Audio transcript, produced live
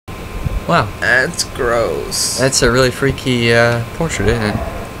Wow. That's gross. That's a really freaky portrait, isn't it?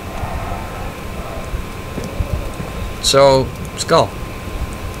 So, skull.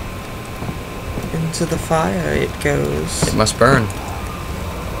 Into the fire it goes. It must burn.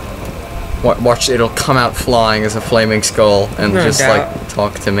 Watch, it'll come out flying as a flaming skull and No just doubt. like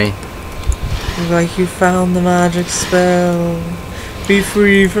talk to me. Like you found the magic spell. Be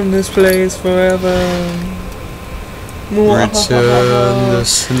free from this place forever. Return the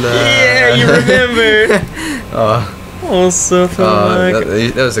slab. Yeah, you remember. Oh, so like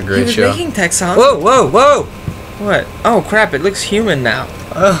that was a great he show. was making text sounds. Whoa, whoa, whoa! What? Oh crap! It looks human now.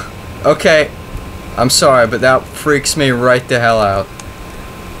 Okay, I'm sorry, but that freaks me right the hell out.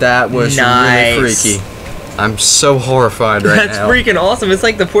 That was Nice. really freaky. I'm so horrified right That's now. freaking awesome. It's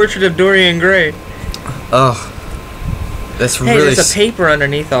like the portrait of Dorian Gray. Oh, that's Hey, really. there's a paper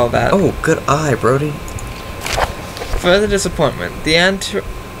underneath all that. Oh, good eye, Brody. Further disappointment. The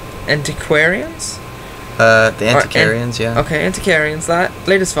antiquarians? The Antiquarians, yeah. Okay, antiquarians. That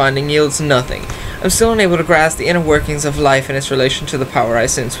latest finding yields nothing. I'm still unable to grasp the inner workings of life and its relation to the power I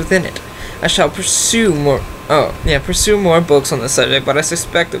sense within it. I shall pursue more. Pursue more books on the subject, but I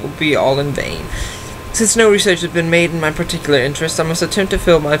suspect it will be all in vain. Since no research has been made in my particular interest, I must attempt to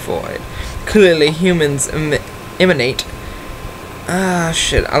fill my void. Clearly, humans emanate.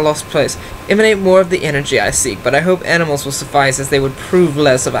 I lost place. Emanate more of the energy I seek, but I hope animals will suffice, as they would prove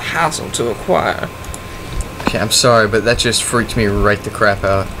less of a hassle to acquire. Okay, I'm sorry, but that just freaked me right the crap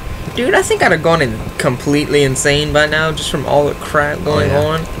out. Dude, I think I'd have gone completely insane by now, just from all the crap going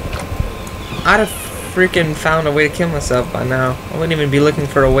on. I'd have freaking found a way to kill myself by now. I wouldn't even be looking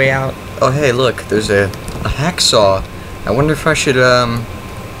for a way out. Oh, hey, look, there's a hacksaw. I wonder if I should,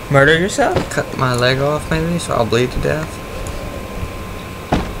 Murder yourself? cut my leg off, maybe, so I'll bleed to death.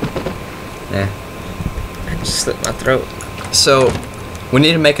 Yeah. I just slit my throat. So, we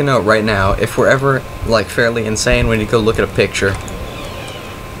need to make a note right now. If we're ever, like, fairly insane, we need to go look at a picture.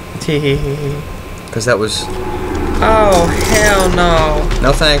 Because that was... Oh, hell no.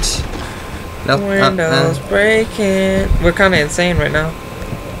 No thanks. No. Windows breaking. We're kind of insane right now.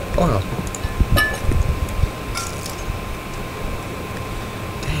 Oh.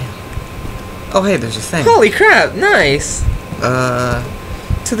 Damn. Oh, hey, there's a thing. Holy crap, nice.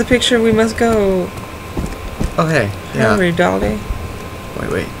 To the picture we must go. Oh, hey. Yeah. Hurry, Dolly.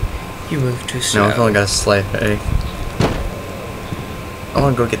 Wait. You move too slow. No, I've only got a slight headache. I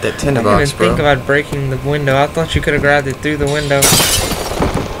want to go get that I tinderbox, didn't even bro. think about breaking the window. I thought you could have grabbed it through the window.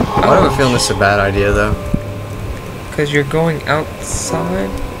 Why do I feel this is a bad idea, though? Because you're going outside?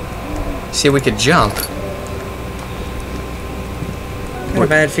 See, we could jump. I got a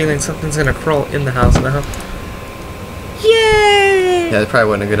bad feeling something's gonna crawl in the house now. Yay! Yeah, that probably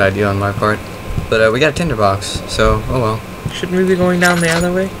wasn't a good idea on my part. But we got a tinderbox, so, oh well. Shouldn't we be going down the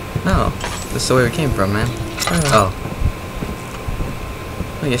other way? No, this is the way we came from, man. Oh.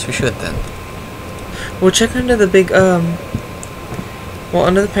 I guess we should then. Well, check under the big, well,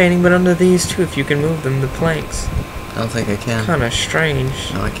 under the painting, but under these too, if you can move them, the planks. I don't think I can. Kinda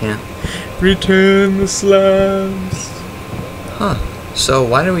strange. No, I can't. Return the slabs. Huh. So,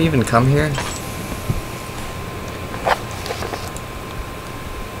 why do we even come here?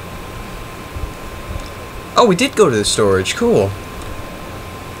 Oh, we did go to the storage. Cool.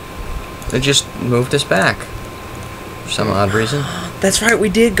 They just moved us back. For some odd reason. That's right, we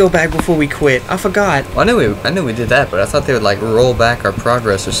did go back before we quit. I forgot. Well, I knew we did that, but I thought they would like roll back our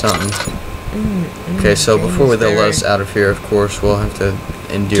progress or something. Okay, so before they let us out of here, of course, we'll have to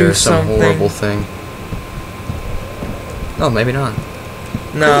endure some horrible thing. Oh, maybe not.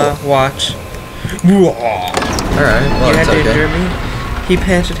 No, watch. Alright, well, You had it's to okay. endure me? He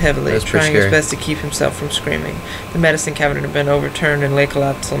panted heavily, That's pretty trying his scary. best to keep himself from screaming. The medicine cabinet had been overturned and lay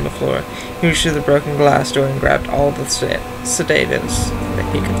collapsed on the floor. He reached through the broken glass door and grabbed all the sedatives that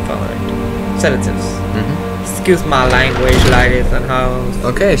he could find. Sedatives. Excuse my language, ladies and hoes.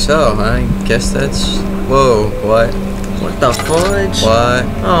 Okay, so, I guess that's... Whoa, what? What the fudge? What?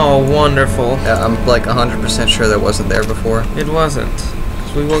 Oh, wonderful. Yeah, I'm like 100% sure that wasn't there before. It wasn't.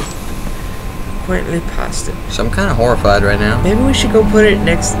 Because we walked quietly past it. So I'm kind of horrified right now. Maybe we should go put it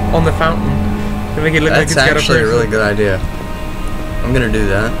next on the fountain to make it look like That's it's got a actually a person. really good idea. I'm gonna do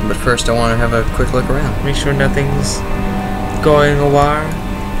that, but first I want to have a quick look around. Make sure nothing's going awry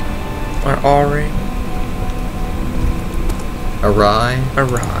or awry. Awry.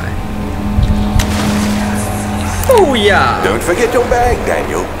 Oh yeah! Don't forget your bag,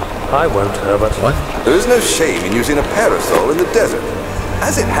 Daniel. I won't, Herbert. What? There is no shame in using a parasol in the desert.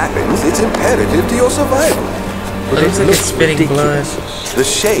 As it happens, it's imperative to your survival. It looks like it's spitting blood. The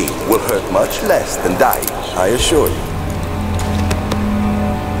shame will hurt much less than dying, I assure you.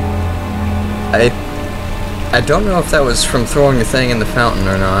 I don't know if that was from throwing the thing in the fountain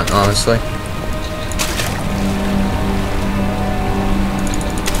or not, honestly.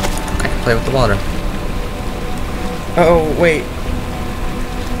 I can play with the water. Oh, wait.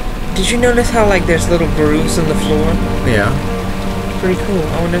 Did you notice how, like, there's little grooves in the floor? Yeah. Pretty cool.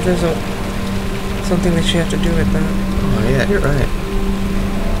 I wonder if there's something that you have to do with that. Oh, yeah, you're right.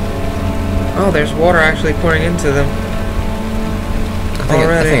 Oh, there's water actually pouring into them.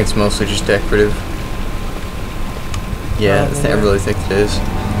 I think it's mostly just decorative. Yeah, I really think it is.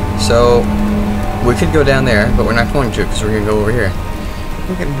 So, we could go down there, but we're not going to because we're going to go over here.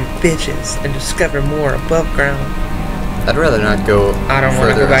 We're going to be bitches and discover more above ground. I'd rather not go I don't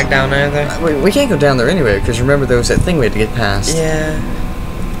want to go back down either. We can't go down there anyway because remember there was that thing we had to get past. Yeah.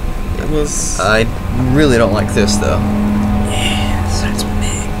 It was... I really don't like this though. Yeah, so it's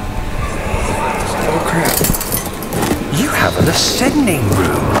big. Oh crap. You have an ascending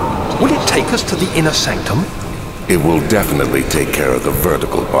room. Will it take us to the inner sanctum? It will definitely take care of the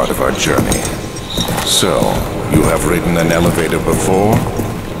vertical part of our journey. So, you have ridden an elevator before?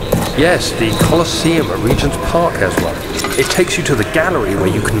 Yes, the Colosseum at Regent's Park has one. It takes you to the gallery where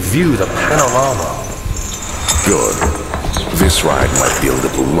you can view the panorama. Good. This ride might be a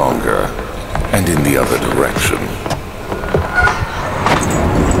little longer, and in the other direction.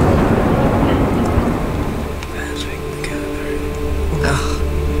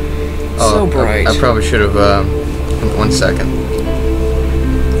 So bright. I probably should have, 1 second.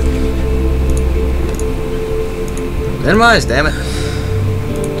 Minimize, damn it.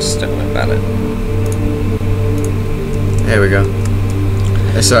 Just don't worry about it. There we go.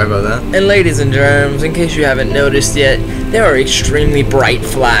 Hey, sorry about that. And ladies and germs, in case you haven't noticed yet, there are extremely bright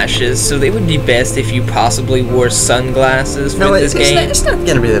flashes, so they would be best if you possibly wore sunglasses for this game. It's not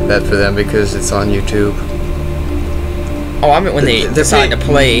gonna be that bad for them because it's on YouTube. Oh, I meant when they decide to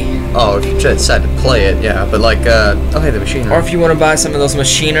play. Oh, if you decide to play it, yeah. But like, oh hey, the machine. Or if you want to buy some of those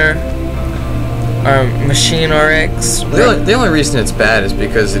Machine RX. The only reason it's bad is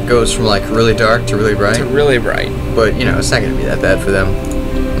because it goes from like really dark to really bright. To really bright. But you know, it's not gonna be that bad for them.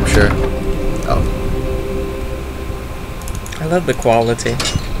 I'm sure. Oh. I love the quality.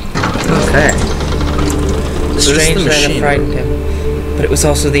 Okay. Strange that it frightened him, but it was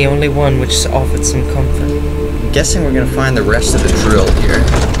also the only one which offered some comfort. I'm guessing we're gonna find the rest of the drill here.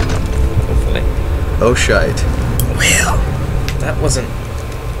 Hopefully. Oh shite. Well, that wasn't.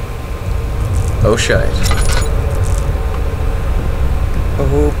 Oh shite.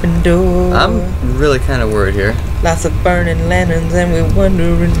 Open door. I'm really kind of worried here. Lots of burning lanterns, and we're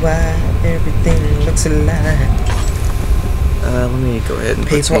wondering why everything looks alike. Let me go ahead and put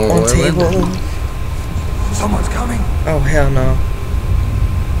Paper some more on oil table. in. Someone's coming. Oh hell no!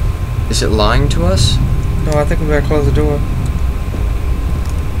 Is it lying to us? No, I think we better close the door.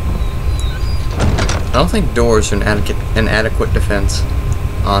 I don't think doors are an adequate defense,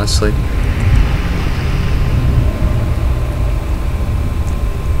 honestly.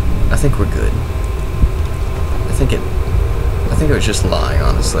 I think we're good. I think it was just lying,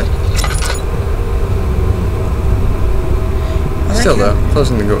 honestly. Still though,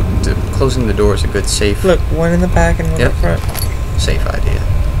 closing the door is a good safe. Look, one in the back and one in the front. Safe idea.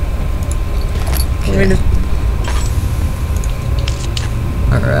 Okay.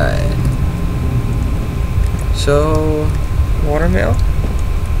 Alright. So... Watermill?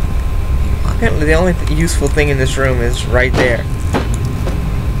 Apparently the only useful thing in this room is right there.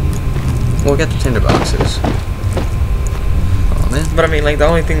 We'll get the tinder boxes. Oh man. But I mean, like, the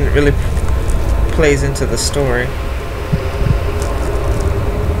only thing that really plays into the story.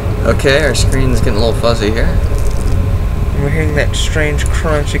 Okay, our screen's getting a little fuzzy here. And we're hearing that strange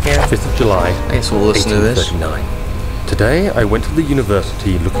crunch again. 5th of July, I guess we'll listen to this. 1839. Today, I went to the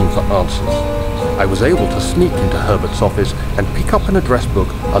university looking for answers. I was able to sneak into Herbert's office and pick up an address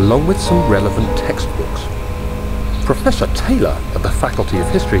book along with some relevant textbooks. Professor Taylor at the Faculty of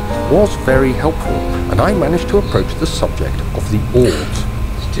History was very helpful, and I managed to approach the subject of the orbs.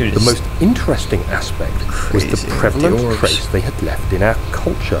 Dude, the most interesting aspect was the prevalent trace they had left in our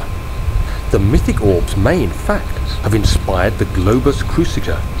culture. The mythic orbs may in fact have inspired the globus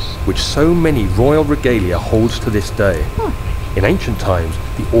cruciger, which so many royal regalia holds to this day. In ancient times,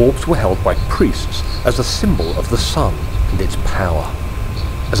 the orbs were held by priests as a symbol of the sun and its power.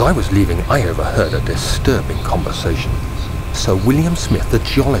 As I was leaving, I overheard a disturbing conversation. Sir William Smith, the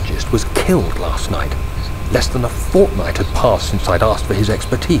geologist, was killed last night. Less than a fortnight had passed since I'd asked for his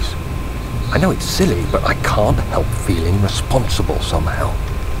expertise. I know it's silly, but I can't help feeling responsible somehow.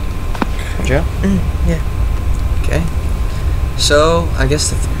 Joe? Yeah. Okay. So, I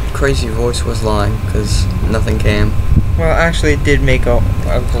guess the crazy voice was lying, because nothing came. Well, actually, it did make a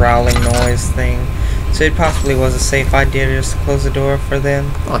growling noise thing. So it possibly was a safe idea to just close the door for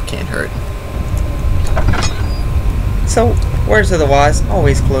them. Well, it can't hurt. So, words of the wise,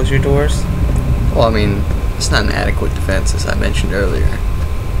 always close your doors. Well, I mean, it's not an adequate defense, as I mentioned earlier.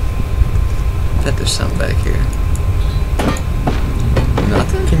 I bet there's something back here.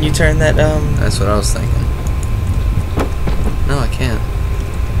 Nothing? Can you turn that, That's what I was thinking. No, I can't.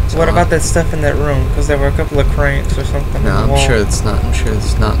 What about that stuff in that room? Because there were a couple of cranks or something. No, I'm sure it's not. I'm sure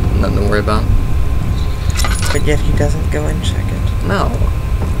it's not nothing to worry about. But yet he doesn't go and check it. No.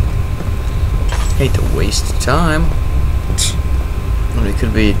 Hate to waste time. Well, we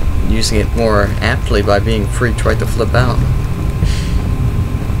could be using it more aptly by being freaked right to flip out.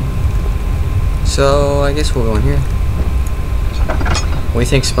 So I guess we'll go in here. What do you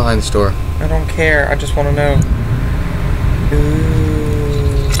think's behind this door? I don't care. I just want to know.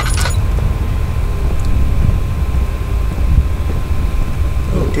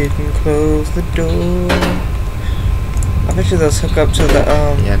 He didn't close the door. I bet you those hook up to the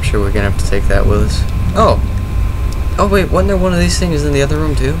Yeah, I'm sure we're gonna have to take that with us. Oh. Oh wait, wasn't there one of these things in the other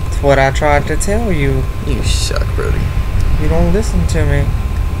room too? That's what I tried to tell you. You suck, Brody. You don't listen to me.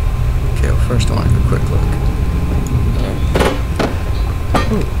 Okay, well first I want to have a quick look.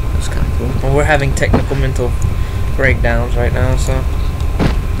 Ooh, that's kind of cool. Well, we're having technical mental breakdowns right now, so.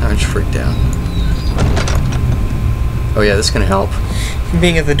 I'm just freaked out. Oh yeah, this is gonna help.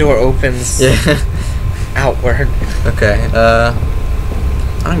 Being at the door opens. Yeah. Outward. Okay, I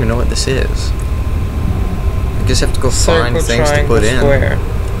don't even know what this is. I guess I have to go find Circle, things to triangle, put in. square.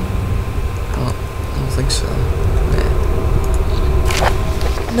 I don't think so.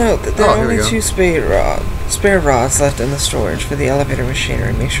 Note that there are Oh, here we only go. 2 spare rods left in the storage for the elevator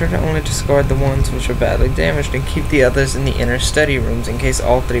machinery. Make sure to only discard the ones which are badly damaged and keep the others in the inner study rooms in case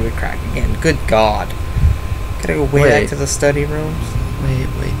all 3 would crack again. Good God. Gotta go way back to the study rooms.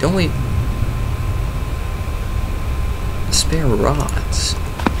 Wait, don't we... Spare rods?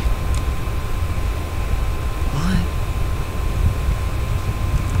 What?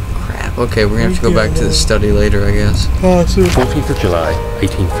 Crap. Okay, we're gonna have to go back to the study later, I guess. 14th of July,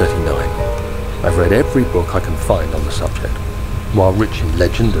 1839. I've read every book I can find on the subject. While rich in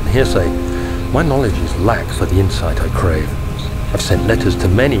legend and hearsay, my knowledge is lack for the insight I crave. I've sent letters to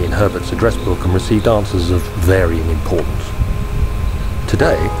many in Herbert's address book and received answers of varying importance.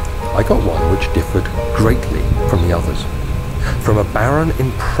 Today, I got one which differed greatly from the others. From a baron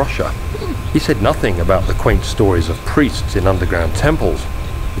in Prussia. He said nothing about the quaint stories of priests in underground temples.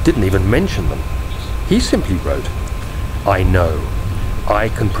 He didn't even mention them. He simply wrote, I know. I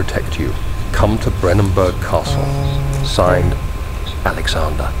can protect you. Come to Brennenburg Castle. Signed,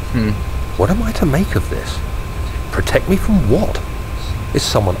 Alexander. What am I to make of this? Protect me from what? Is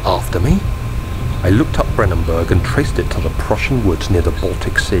someone after me? I looked up Brennenburg and traced it to the Prussian woods near the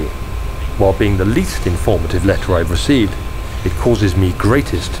Baltic Sea. While being the least informative letter I've received, it causes me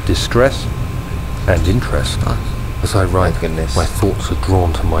greatest distress and interest. As I write, my thoughts are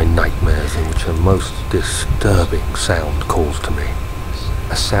drawn to my nightmares in which a most disturbing sound calls to me.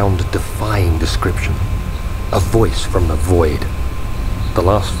 A sound defying description. A voice from the void. The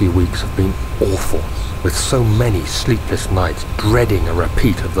last few weeks have been awful, with so many sleepless nights dreading a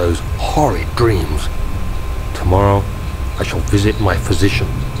repeat of those horrid dreams. Tomorrow, I shall visit my physician,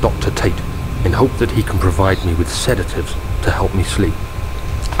 Dr. Tate, in hope that he can provide me with sedatives to help me sleep.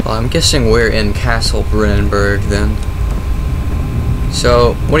 Well, I'm guessing we're in Castle Brennenburg then.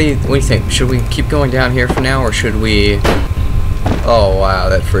 So, what do you think? Should we keep going down here for now, or should we... Oh, wow,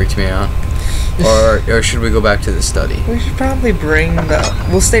 that freaked me out. Or should we go back to the study? We should probably bring the...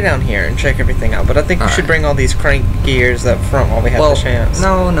 We'll stay down here and check everything out, but I think we should bring all these crank gears up front while we have the chance.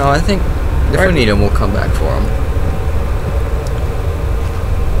 No, I think if we need them, we'll come back for them.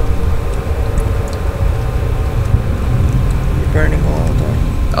 You're burning oil, though.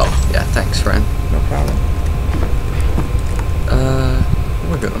 Oh, yeah, thanks, friend. No problem.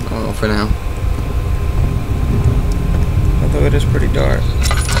 We're good on oil for now. Although it is pretty dark.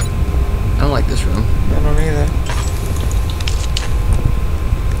 I don't like this room. I don't either.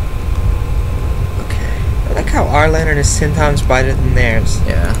 Okay. I like how our lantern is 10 times brighter than theirs.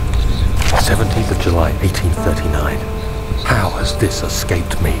 Yeah. 17th of July, 1839. How has this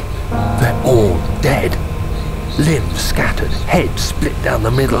escaped me? They're all dead. Limbs scattered, heads split down the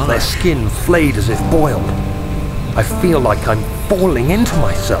middle, their skin flayed as if boiled. I feel like I'm falling into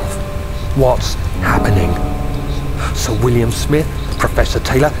myself. What's happening? Sir William Smith, Professor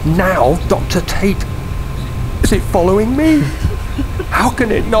Taylor, now Dr. Tate. Is it following me? How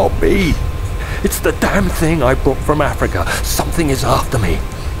can it not be? It's the damn thing I brought from Africa. Something is after me.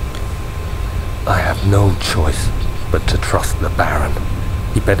 I have no choice. but to trust the Baron.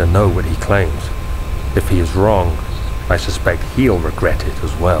 He better know what he claims. If he is wrong, I suspect he'll regret it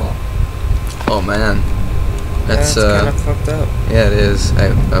as well. Oh man, that's kind of fucked up. Yeah, it is.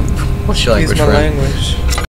 What's your language, Use my friend? language.